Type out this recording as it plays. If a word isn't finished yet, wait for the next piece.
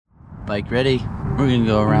Bike ready. We're gonna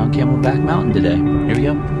go around Camelback Mountain today. Here we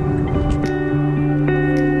go.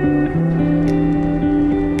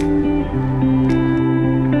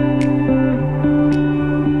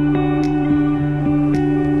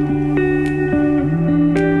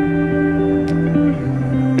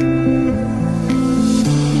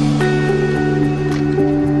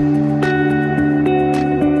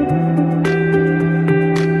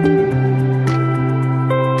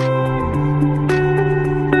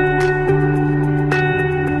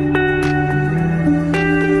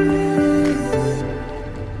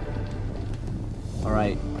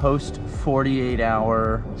 Post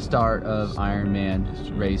 48-hour start of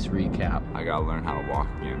Ironman race recap. I gotta learn how to walk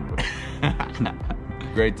again.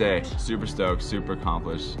 Great day, super stoked, super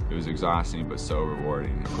accomplished. It was exhausting but so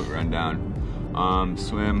rewarding. Quick rundown.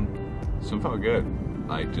 Swim felt good.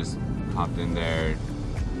 Like just hopped in there,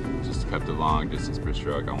 just kept a long distance per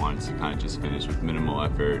stroke. I wanted to kind of just finish with minimal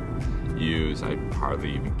effort. I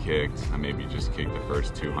hardly even kicked. I maybe just kicked the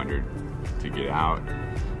first 200 to get out,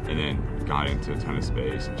 and then got into a ton of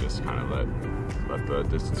space and just kind of let the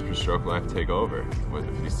distance per stroke life take over. Was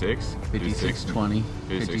it 56? 56:20.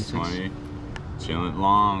 56:20. Chilling,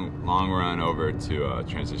 long run over to a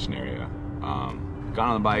transition area. Got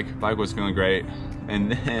on the bike was feeling great,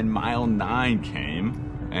 and then mile 9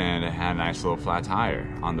 came, and it had a nice little flat tire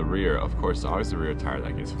on the rear. Of course, it's always the rear tire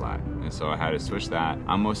that gets flat, and so I had to switch that.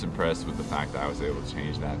 I'm most impressed with the fact that I was able to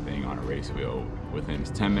change that thing on a race wheel within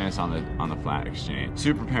 10 minutes on the flat exchange.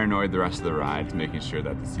 Super paranoid the rest of the ride, making sure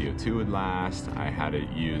that the CO2 would last. I had to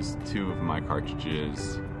use 2 of my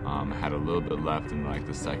cartridges. I had a little bit left in like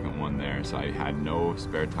the second one there, so I had no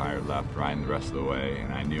spare tire left riding the rest of the way,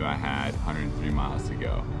 and I knew I had 103 miles to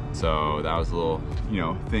go. So that was a little,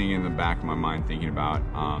 thing in the back of my mind thinking about.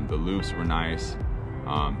 The loops were nice.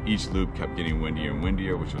 Each loop kept getting windier and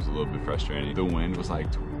windier, which was a little bit frustrating. The wind was like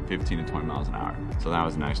 15 to 20 miles an hour. So that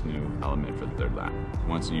was a nice new element for the third lap.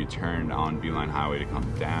 Once you turned on Beeline Highway to come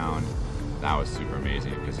down, that was super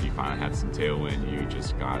amazing because you finally had some tailwind. You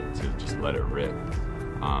just got to just let it rip.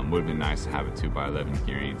 Would have been nice to have a 2x11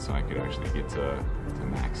 gearing so I could actually get to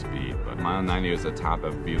max speed. But mile 90 was the top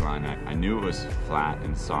of Beeline. I knew it was flat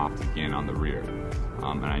and soft again on the rear.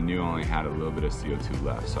 And I knew I only had a little bit of CO2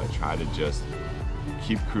 left. So I tried to just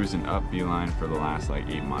keep cruising up Beeline for the last like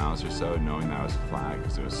 8 miles or so, knowing that it was flat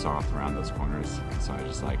because it was soft around those corners. And so I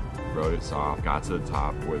just like rode it soft, got to the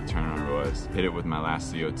top where the turnaround was, hit it with my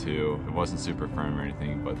last CO2. It wasn't super firm or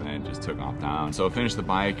anything, but then it just took off down. So I finished the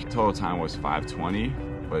bike. Total time was 5:20,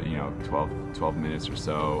 but 12 minutes or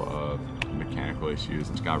so of mechanical issues.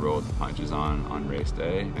 Just got rolled the punches on race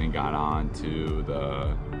day and got on to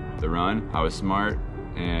the run. I was smart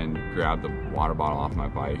and grabbed the water bottle off my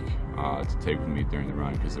bike to take with me during the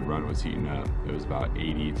run because the run was heating up. It was about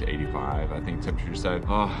 80 to 85, I think temperature said.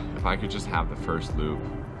 Oh, if I could just have the first loop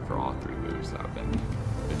for all 3 loops, that would have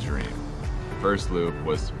been a dream. First loop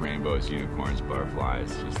was rainbows, unicorns,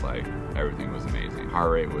 butterflies, just like everything was amazing.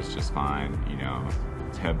 Heart rate was just fine,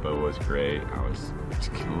 tempo was great. I was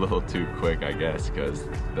a little too quick, I guess, because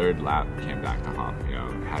third lap came back to hump.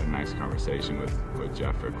 Had a nice conversation with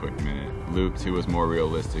Jeff for a quick minute. Loop 2 was more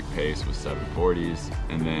realistic pace with 740s,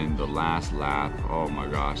 and then the last lap, oh my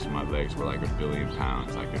gosh, my legs were like 1 billion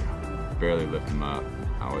pounds. I could barely lift them up.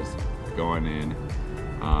 I was going in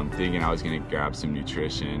thinking I was gonna grab some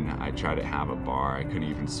nutrition. I tried to have a bar. I couldn't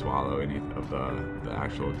even swallow any of the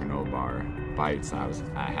actual granola bar bites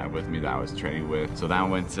I had with me that I was training with. So that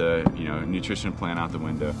went to, nutrition plan out the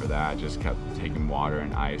window for that. I just kept taking water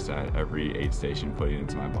and ice at every aid station, putting it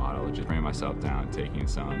into my bottle, just bringing myself down, taking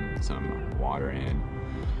some water in.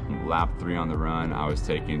 Lap 3 on the run, I was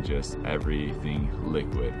taking just everything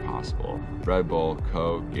liquid possible. Red Bull,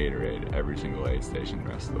 Coke, Gatorade, every single aid station the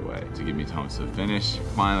rest of the way to get me home. So finish,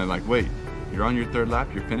 finally like, wait, you're on your 3rd lap,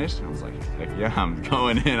 you're finished? And I was like, heck yeah, I'm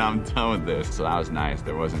going in, I'm done with this. So that was nice.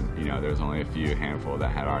 There wasn't, there was only a handful that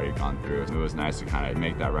had already gone through. It was nice to kind of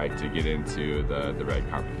make that right to get into the red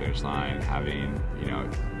carpet finish line, having,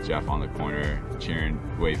 Jeff on the corner cheering,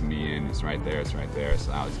 waving me in, it's right there. So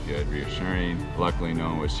that was good, reassuring. Luckily, no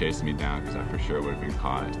one was chasing me down because I for sure would have been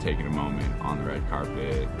caught. Taking a moment on the red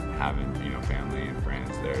carpet, having, family and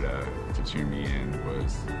friends there to cheer me in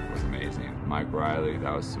was amazing. Mike Riley,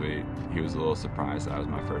 that was sweet. He was a little surprised that was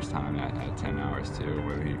my first time at 10 hours too,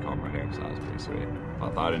 where he called my name, so that was pretty sweet. I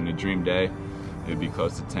thought in a dream day, it'd be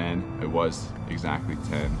close to 10. It was exactly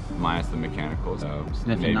 10, minus the mechanicals. So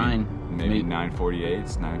maybe 9. Maybe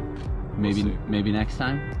 9:48s, Maybe next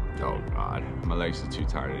time? Oh God, my legs are too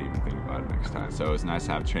tired to even think about it next time. So it's nice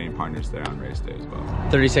to have training partners there on race day as well.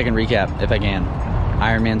 30-second recap, if I can.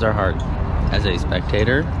 Ironmans are hard as a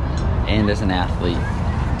spectator and as an athlete.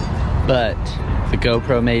 but the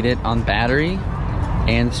GoPro made it on battery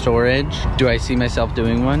and storage. Do I see myself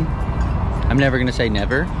doing one? I'm never gonna say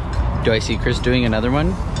never. Do I see Chris doing another one?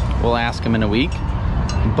 We'll ask him in a week.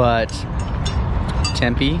 But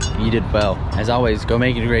Tempe, you did well. As always, go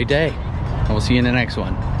make it a great day. And we'll see you in the next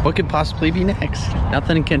one. What could possibly be next?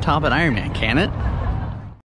 Nothing can top an Ironman, can it?